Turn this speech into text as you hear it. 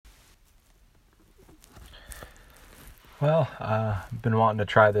I've been wanting to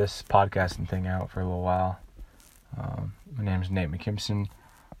try this podcasting thing out for a little while. My name is Nate McKimson,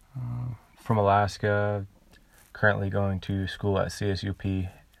 from Alaska, currently going to school at CSUP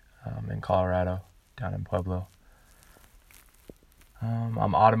in Colorado, down in Pueblo. I'm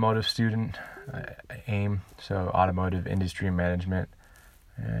an automotive student, AIM, so automotive industry management,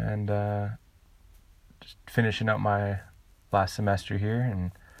 and just finishing up my last semester here,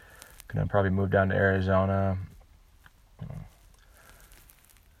 and gonna probably move down to Arizona,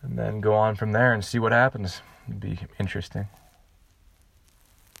 and then go on from there and see what happens. It'd be interesting.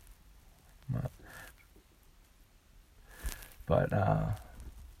 But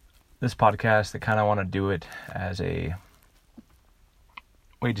this podcast, I kind of want to do it as a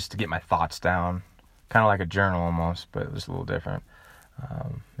way just to get my thoughts down, kind of like a journal almost, but it was a little different.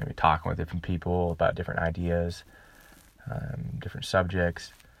 Maybe talking with different people about different ideas, different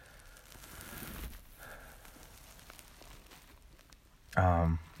subjects.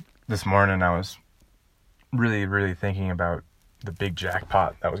 This morning I was really thinking about the big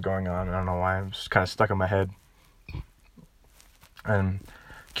jackpot that was going on. I don't know why, it was just kind of stuck in my head. And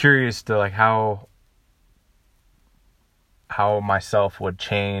curious to like how myself would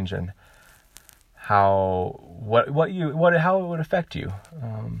change and how it would affect you.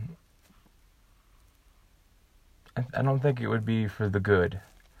 I don't think it would be for the good.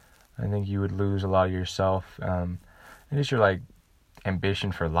 I think you would lose a lot of yourself, and just your like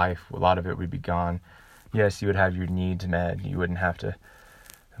ambition for life. A lot of it would be gone. Yes, you would have your needs met. You wouldn't have to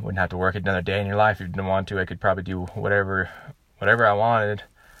work another day in your life if you didn't want to. I could probably do whatever I wanted.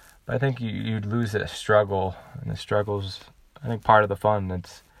 But I think you'd lose that struggle, and the struggle's, I think, part of the fun.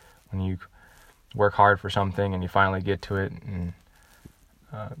 It's when you work hard for something and you finally get to it, and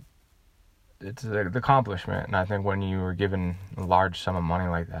it's the accomplishment. And I think when you were given a large sum of money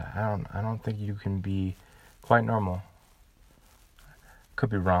like that, I don't think you can be quite normal. Could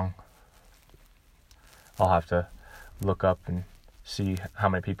be wrong. I'll have to look up and see how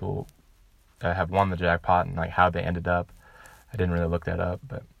many people have won the jackpot and like how they ended up. I didn't really look that up,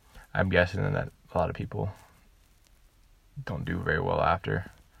 but I'm guessing that a lot of people don't do very well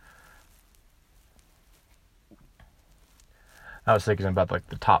after. I was thinking about like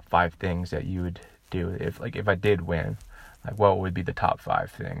the top 5 things that you would do if I did win. Like, what would be the top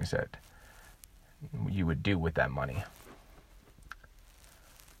 5 things that you would do with that money?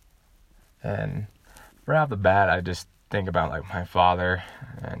 And right off the bat, I just think about like my father,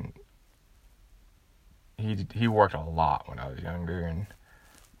 and he worked a lot when I was younger and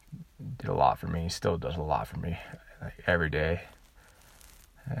did a lot for me. He still does a lot for me, like every day.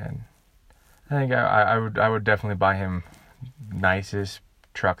 And I think I would definitely buy him nicest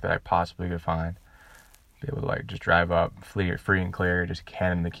truck that I possibly could find. Be able to like just drive up free and clear, just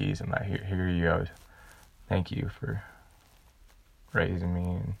hand him the keys and like, here you go. Thank you for raising me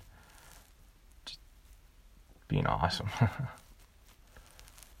and just being awesome. I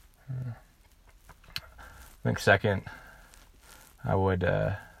think second, I would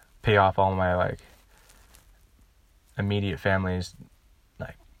pay off all my like immediate family's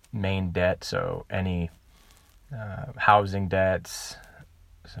like main debt. So any housing debts,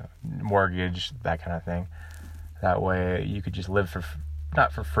 so mortgage, that kind of thing. That way you could just live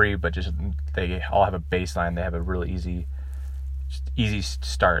not for free, but just they all have a baseline. They have a really easy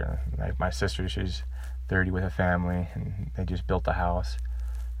start. Like my sister, she's 30 with a family, and they just built a house.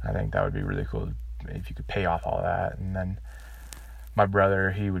 I think that would be really cool if you could pay off all that. And then my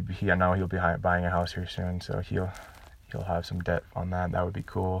brother, I know he'll be buying a house here soon, so he'll have some debt on that. That would be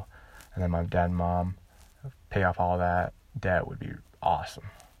cool. And then my dad and mom, pay off all that debt would be awesome,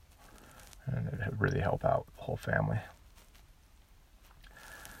 and it would really help out the whole family.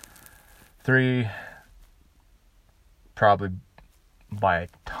 3, probably buy a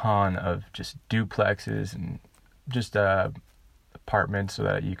ton of just duplexes and just apartments, so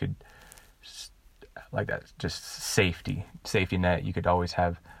that you could like that, just safety net. You could always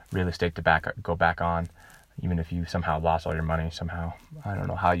have real estate to go back on, even if you somehow lost all your money somehow. I don't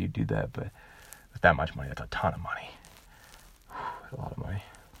know how you do that, but with that much money, that's a ton of money. That's a lot of money.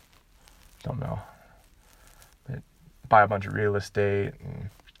 Don't know. But buy a bunch of real estate and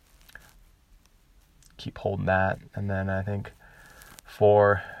keep holding that. And then I think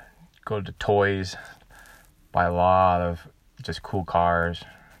 4, go to toys. Buy a lot of just cool cars,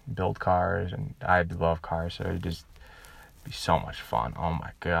 build cars, and I love cars, so it'd just be so much fun. Oh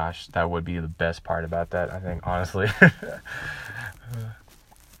my gosh, that would be the best part about that, I think, honestly.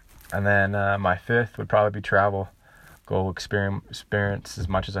 And then my 5th would probably be travel. Go experience as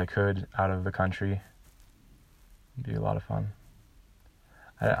much as I could out of the country. It'd be a lot of fun.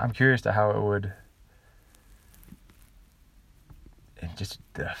 I'm curious to how it would just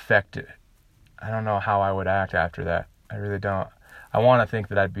the effect, I don't know how I would act after that. I really don't. I want to think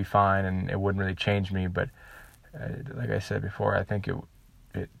that I'd be fine and it wouldn't really change me, but like I said before, I think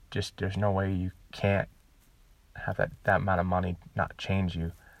it just, there's no way you can't have that amount of money not change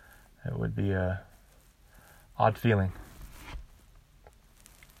you. It would be a odd feeling.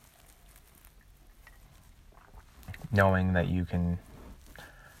 Knowing that you can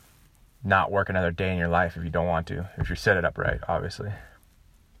not work another day in your life if you don't want to, if you set it up right, obviously.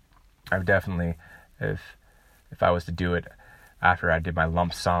 I've definitely, if I was to do it after I did my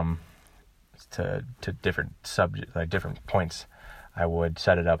lump sum to different subjects, like different points, I would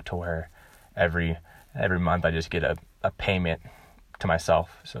set it up to where every month I just get a payment to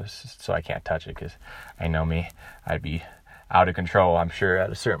myself, so I can't touch it, because I know me, I'd be out of control, I'm sure, at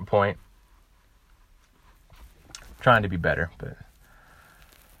a certain point. Trying to be better, but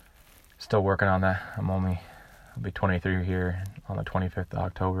still working on that. I'll be 23 here on the 25th of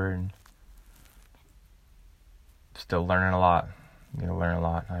October, and still learning a lot. Need to learn a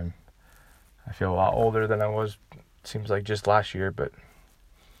lot. I feel a lot older than I was, seems like just last year, but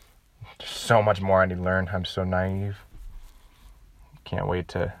there's so much more I need to learn. I'm so naive. Can't wait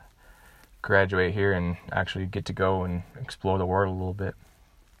to graduate here and actually get to go and explore the world a little bit.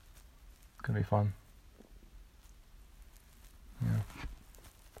 It's gonna be fun. Yeah.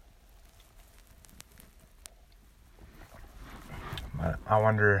 I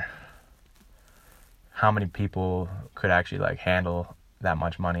wonder how many people could actually like handle that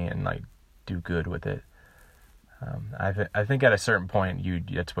much money and like do good with it. I think at a certain point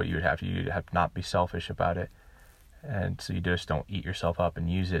that's what you'd have to not be selfish about it, and so you just don't eat yourself up and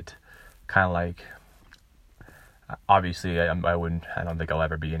use it. Kind of like, obviously I don't think I'll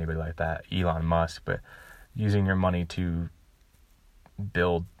ever be anybody like that, Elon Musk, but using your money to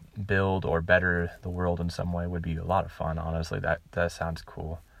build or better the world in some way would be a lot of fun. Honestly, that sounds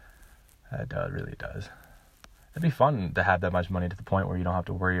cool. It really does. It'd be fun to have that much money to the point where you don't have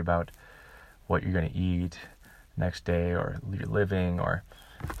to worry about what you're going to eat next day, or your living, or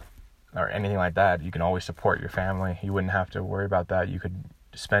anything like that. You can always support your family. You wouldn't have to worry about that. You could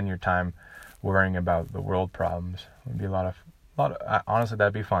spend your time worrying about the world problems. It would be a lot of honestly,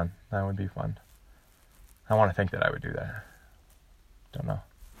 that'd be fun. That would be fun. I want to think that I would do that. Don't know.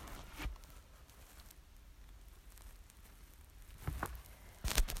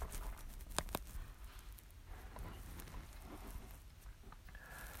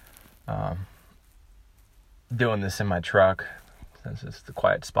 Doing this in my truck, since it's the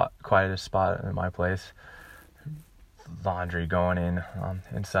quietest spot in my place. Laundry going in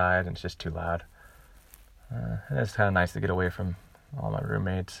inside, and it's just too loud. And it's kind of nice to get away from all my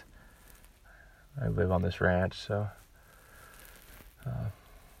roommates. I live on this ranch, so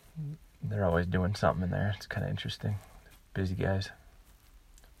they're always doing something in there. It's kind of interesting. Busy guys,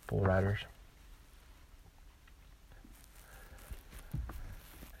 bull riders.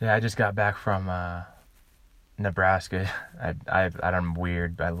 Yeah, I just got back from Nebraska. I'm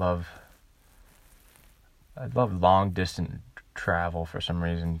weird, but I love long distance travel for some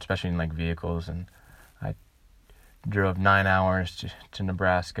reason, especially in like vehicles. And I drove 9 hours to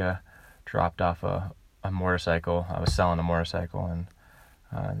Nebraska, dropped off a motorcycle. I was selling a motorcycle, and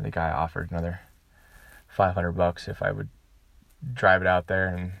the guy offered another $500 if I would drive it out there.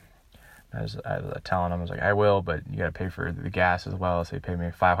 And I was telling him, I was like, I will, but you got to pay for the gas as well. So he paid me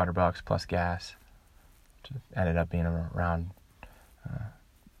 $500 plus gas. Which ended up being around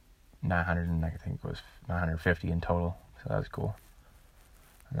 900, and I think it was 950 in total. So that was cool.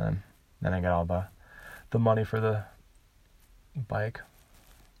 And then I got all the money for the bike.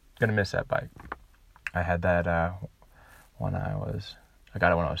 Gonna miss that bike. I had that I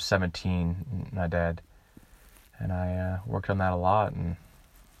got it when I was 17, my dad, and I worked on that a lot, and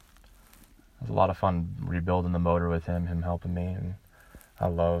it was a lot of fun rebuilding the motor with him helping me, and I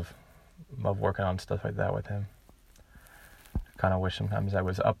love working on stuff like that with him. Kind of wish sometimes I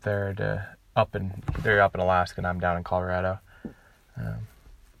was up in Alaska and I'm down in Colorado.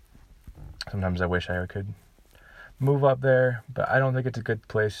 Sometimes I wish I could move up there, but I don't think it's a good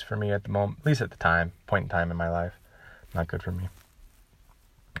place for me at the moment, at least at the point in time in my life. Not good for me.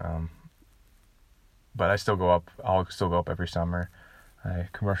 But I'll still go up every summer. I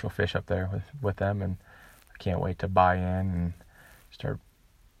commercial fish up there with them, and I can't wait to buy in and start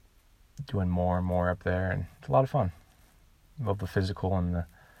doing more and more up there, and it's a lot of fun. Love the physical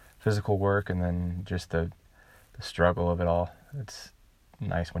work, and then just the struggle of it all. It's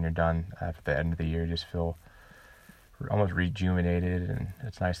nice when you're done at the end of the year. Just feel almost rejuvenated, and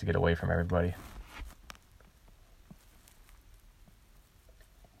it's nice to get away from everybody.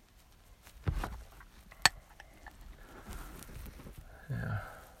 Yeah.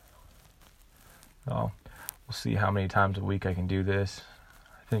 we'll see how many times a week I can do this.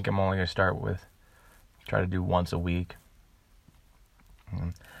 I think I'm only going to try to do once a week.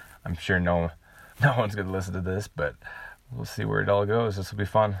 I'm sure no one's going to listen to this, but we'll see where it all goes. This will be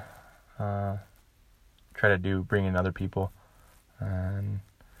fun. Try to bring in other people and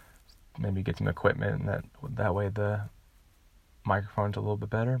maybe get some equipment, and that way the microphone's a little bit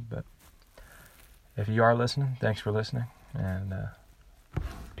better. But if you are listening, thanks for listening, and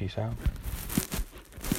peace out.